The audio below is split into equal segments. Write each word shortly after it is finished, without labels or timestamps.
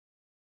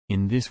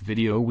In this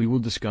video we will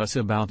discuss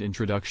about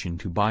Introduction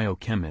to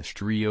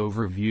Biochemistry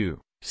Overview,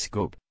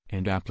 Scope,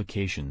 and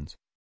Applications.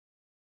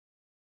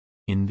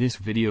 In this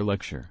video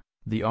lecture,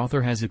 the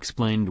author has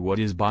explained what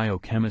is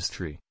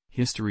biochemistry,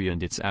 history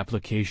and its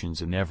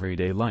applications in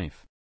everyday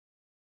life.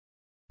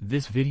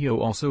 This video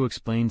also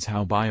explains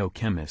how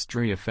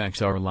biochemistry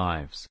affects our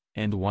lives,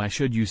 and why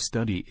should you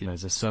study it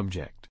as a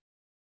subject.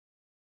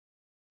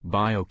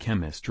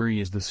 Biochemistry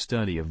is the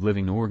study of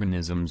living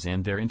organisms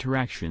and their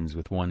interactions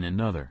with one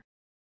another.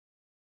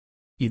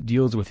 It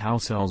deals with how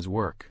cells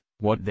work,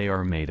 what they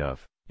are made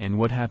of, and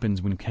what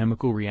happens when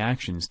chemical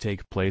reactions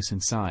take place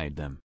inside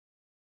them.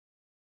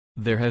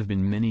 There have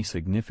been many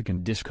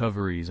significant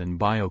discoveries in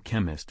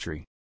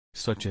biochemistry,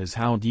 such as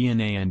how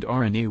DNA and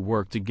RNA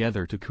work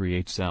together to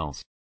create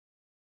cells.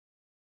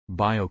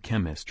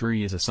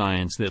 Biochemistry is a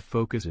science that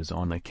focuses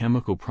on the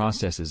chemical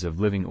processes of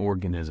living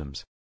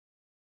organisms.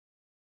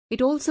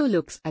 It also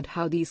looks at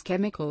how these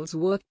chemicals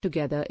work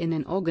together in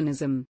an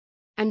organism,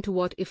 and to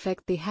what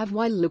effect they have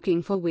while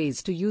looking for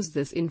ways to use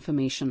this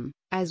information,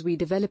 as we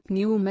develop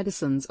new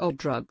medicines or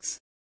drugs.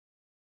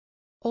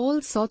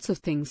 All sorts of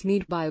things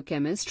need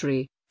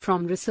biochemistry,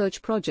 from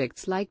research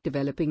projects like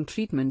developing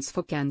treatments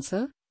for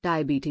cancer,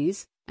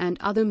 diabetes, and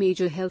other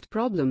major health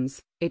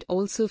problems. It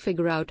also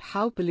figure out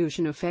how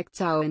pollution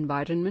affects our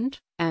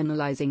environment,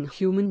 analyzing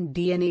human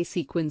DNA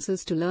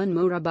sequences to learn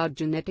more about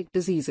genetic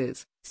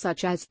diseases,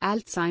 such as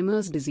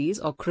Alzheimer's disease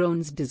or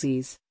Crohn's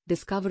disease,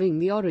 discovering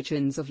the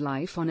origins of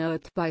life on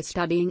Earth by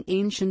studying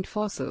ancient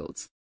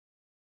fossils.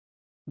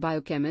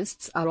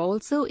 Biochemists are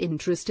also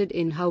interested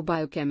in how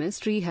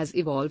biochemistry has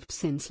evolved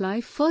since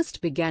life first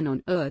began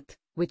on Earth,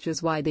 which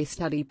is why they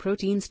study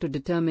proteins to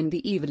determine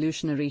the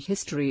evolutionary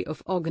history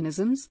of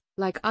organisms.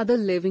 Like other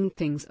living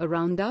things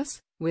around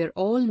us, we're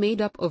all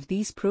made up of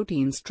these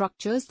protein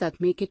structures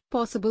that make it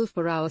possible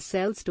for our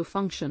cells to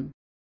function.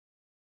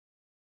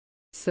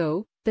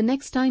 So, the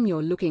next time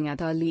you're looking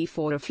at a leaf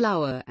or a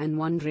flower and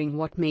wondering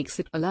what makes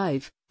it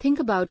alive, think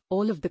about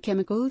all of the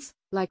chemicals,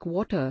 like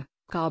water,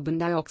 carbon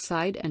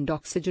dioxide and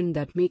oxygen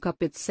that make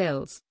up its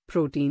cells,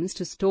 proteins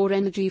to store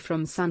energy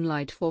from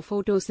sunlight for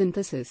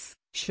photosynthesis,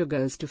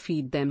 sugars to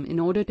feed them in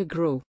order to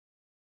grow.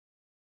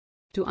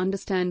 To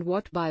understand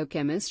what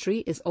biochemistry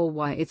is or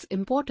why it's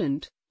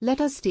important,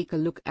 let us take a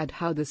look at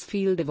how this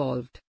field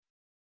evolved.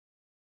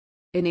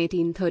 In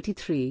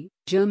 1833,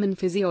 German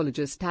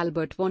physiologist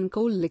Albert von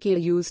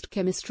Kollicke used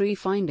chemistry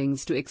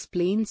findings to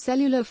explain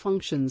cellular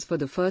functions for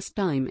the first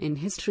time in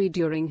history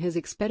during his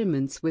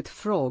experiments with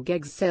frog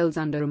egg cells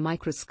under a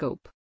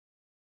microscope.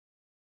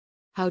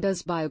 How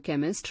does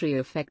biochemistry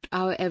affect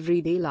our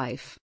everyday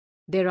life?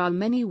 There are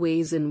many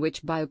ways in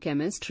which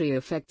biochemistry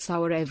affects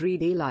our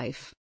everyday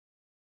life.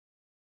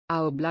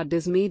 Our blood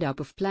is made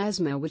up of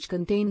plasma, which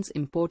contains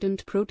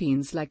important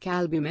proteins like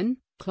albumin,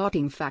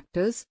 clotting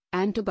factors,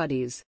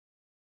 antibodies.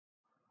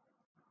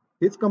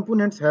 These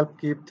components help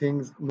keep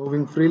things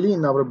moving freely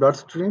in our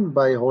bloodstream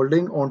by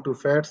holding onto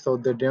fats so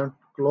they don't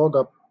clog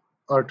up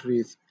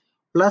arteries.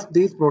 Plus,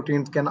 these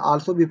proteins can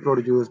also be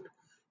produced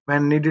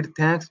when needed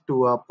thanks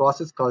to a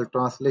process called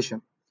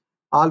translation,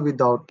 all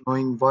without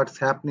knowing what's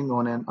happening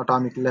on an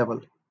atomic level.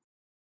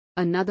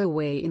 Another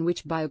way in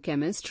which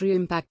biochemistry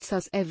impacts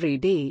us every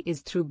day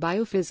is through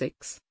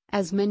biophysics,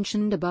 as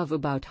mentioned above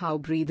about how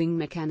breathing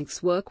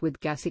mechanics work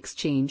with gas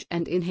exchange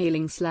and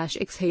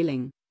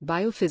inhaling/exhaling.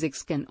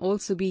 Biophysics can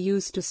also be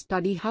used to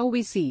study how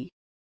we see.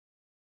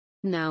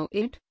 Now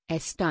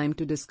it's time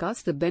to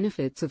discuss the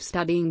benefits of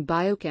studying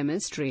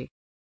biochemistry.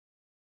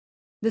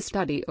 The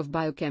study of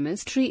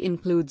biochemistry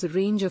includes a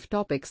range of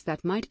topics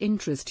that might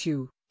interest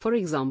you. For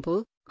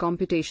example,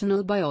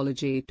 computational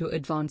biology to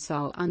advance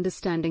our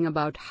understanding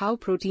about how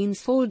proteins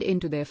fold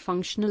into their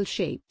functional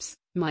shapes,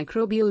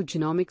 microbial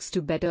genomics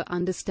to better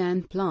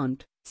understand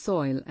plant,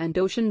 soil and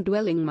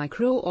ocean-dwelling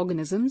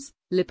microorganisms,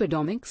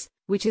 lipidomics,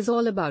 which is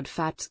all about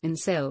fats in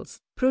cells,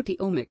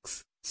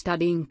 proteomics,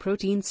 studying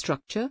protein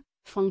structure,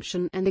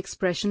 function and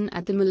expression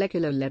at the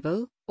molecular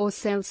level, or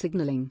cell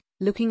signaling,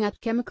 looking at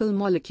chemical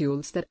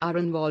molecules that are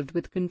involved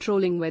with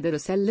controlling whether a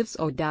cell lives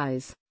or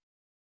dies.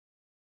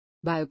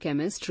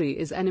 Biochemistry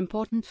is an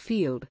important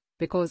field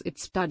because it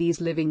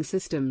studies living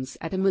systems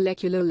at a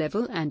molecular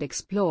level and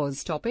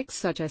explores topics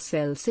such as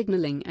cell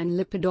signaling and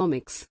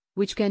lipidomics,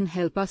 which can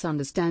help us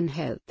understand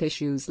health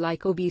issues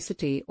like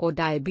obesity or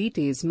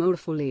diabetes more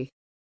fully.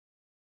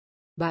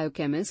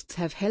 Biochemists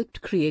have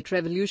helped create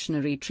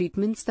revolutionary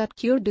treatments that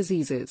cure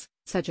diseases,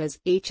 such as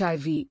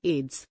HIV,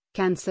 AIDS,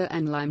 cancer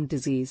and Lyme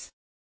disease.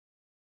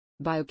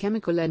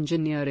 Biochemical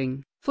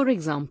engineering, for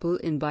example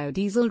in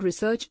biodiesel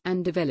research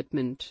and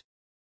development.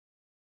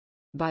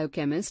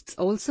 Biochemists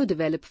also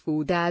develop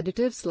food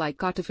additives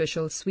like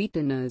artificial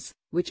sweeteners,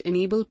 which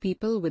enable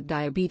people with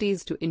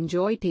diabetes to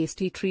enjoy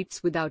tasty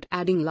treats without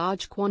adding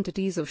large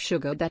quantities of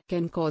sugar that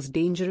can cause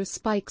dangerous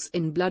spikes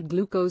in blood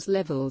glucose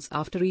levels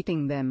after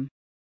eating them.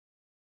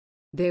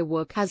 Their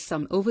work has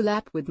some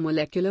overlap with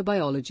molecular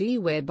biology,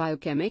 where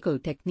biochemical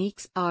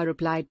techniques are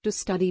applied to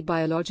study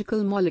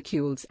biological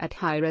molecules at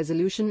high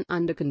resolution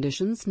under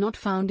conditions not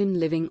found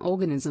in living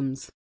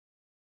organisms.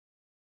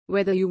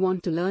 Whether you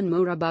want to learn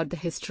more about the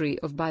history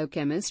of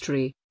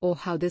biochemistry, or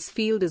how this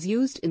field is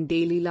used in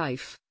daily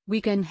life, we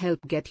can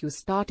help get you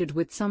started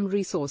with some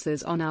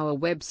resources on our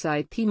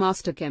website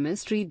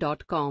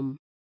themasterchemistry.com.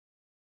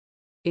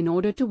 In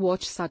order to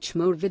watch such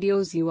more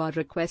videos, you are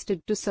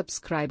requested to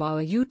subscribe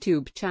our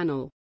YouTube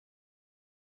channel.